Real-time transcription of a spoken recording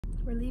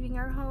We're leaving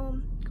our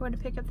home, going to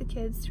pick up the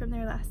kids from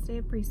their last day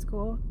of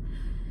preschool.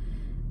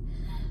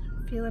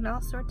 Feeling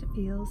all sorts of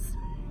feels.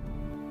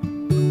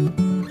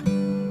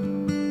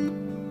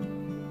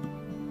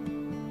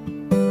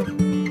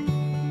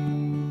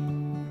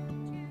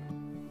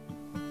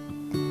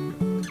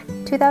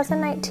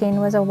 2019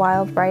 was a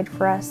wild ride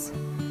for us.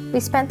 We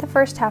spent the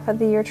first half of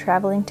the year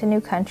traveling to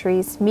new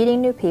countries,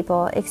 meeting new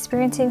people,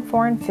 experiencing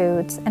foreign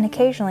foods, and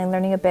occasionally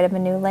learning a bit of a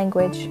new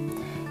language.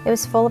 It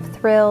was full of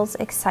thrills,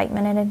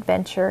 excitement, and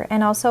adventure,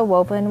 and also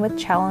woven with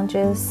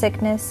challenges,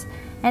 sickness,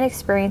 and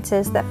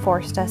experiences that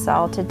forced us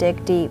all to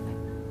dig deep.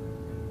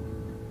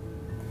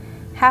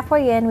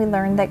 Halfway in, we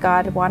learned that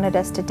God wanted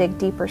us to dig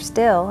deeper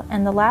still,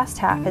 and the last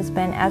half has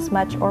been as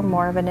much or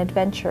more of an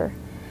adventure.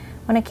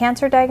 When a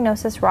cancer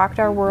diagnosis rocked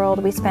our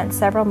world, we spent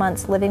several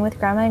months living with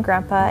Grandma and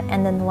Grandpa,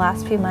 and then the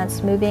last few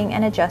months moving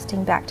and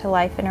adjusting back to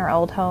life in our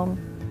old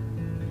home.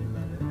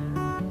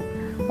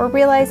 We're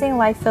realizing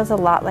life feels a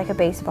lot like a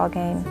baseball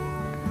game.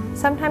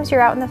 Sometimes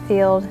you're out in the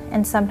field,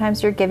 and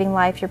sometimes you're giving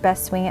life your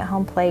best swing at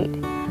home plate.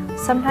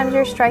 Sometimes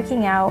you're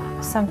striking out,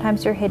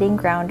 sometimes you're hitting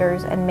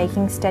grounders and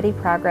making steady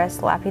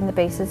progress, lapping the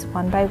bases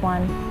one by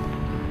one.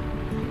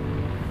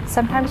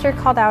 Sometimes you're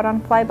called out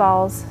on fly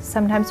balls,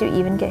 sometimes you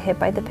even get hit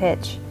by the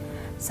pitch.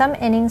 Some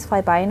innings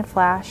fly by in a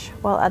flash,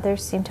 while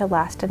others seem to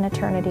last an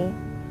eternity.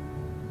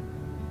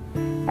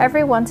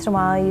 Every once in a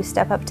while you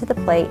step up to the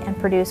plate and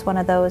produce one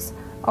of those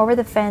over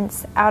the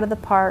fence, out of the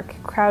park,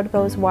 crowd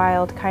goes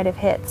wild kind of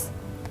hits.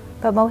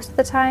 But most of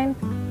the time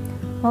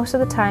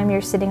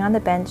you're sitting on the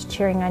bench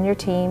cheering on your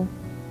team.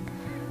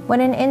 When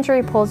an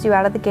injury pulls you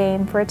out of the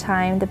game for a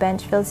time, the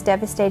bench feels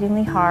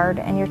devastatingly hard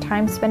and your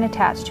time spent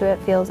attached to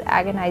it feels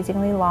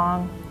agonizingly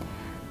long.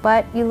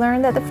 But you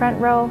learn that the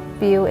front row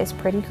view is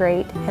pretty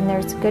great and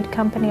there's good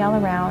company all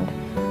around,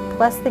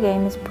 plus the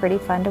game is pretty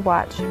fun to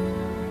watch.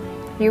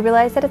 You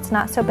realize that it's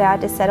not so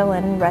bad to settle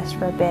in and rest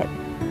for a bit.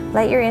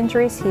 Let your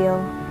injuries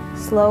heal,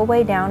 slow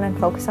way down and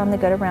focus on the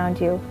good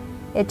around you.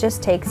 It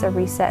just takes a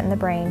reset in the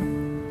brain.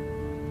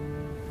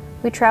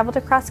 We traveled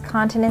across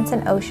continents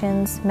and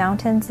oceans,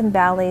 mountains and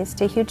valleys,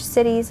 to huge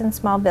cities and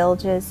small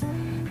villages,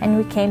 and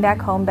we came back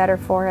home better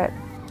for it.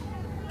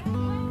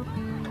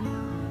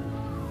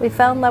 We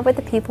fell in love with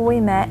the people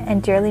we met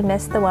and dearly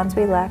missed the ones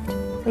we left.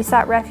 We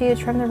sought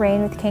refuge from the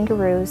rain with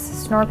kangaroos,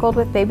 snorkeled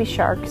with baby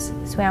sharks,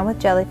 swam with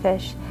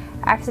jellyfish,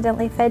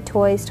 accidentally fed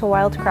toys to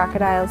wild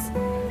crocodiles,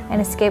 and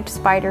escaped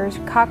spiders,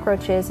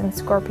 cockroaches, and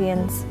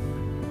scorpions.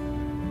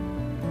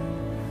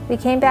 We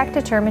came back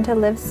determined to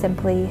live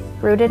simply,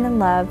 rooted in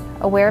love,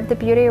 aware of the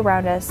beauty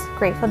around us,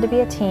 grateful to be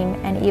a team,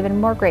 and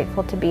even more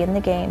grateful to be in the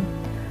game.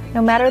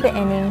 No matter the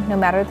inning, no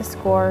matter the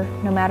score,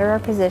 no matter our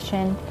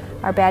position,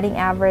 our batting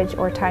average,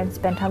 or time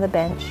spent on the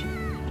bench.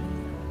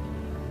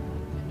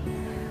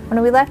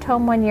 When we left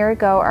home 1 year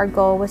ago, our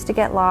goal was to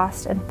get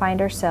lost and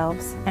find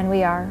ourselves, and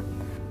we are.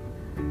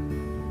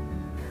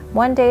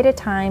 One day at a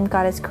time,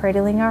 God is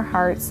cradling our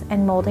hearts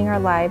and molding our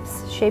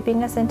lives,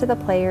 shaping us into the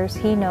players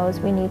He knows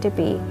we need to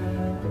be.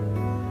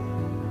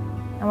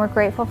 And we're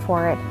grateful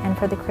for it, and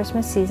for the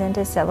Christmas season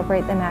to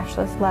celebrate the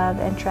matchless love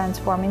and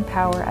transforming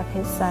power of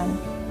His Son.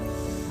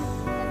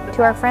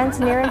 To our friends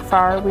near and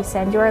far, we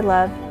send you our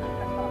love.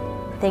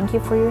 Thank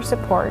you for your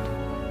support,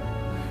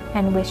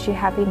 and wish you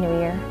Happy New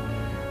Year.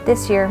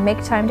 This year,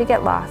 make time to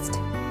get lost.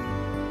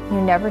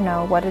 You never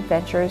know what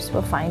adventures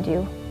will find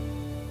you.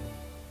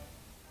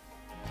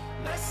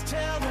 Let's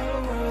tell the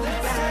world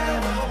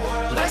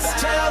about it.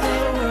 Let's tell the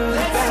world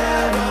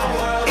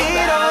about it.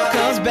 It all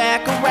comes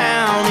back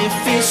around. It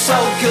feels so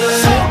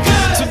good.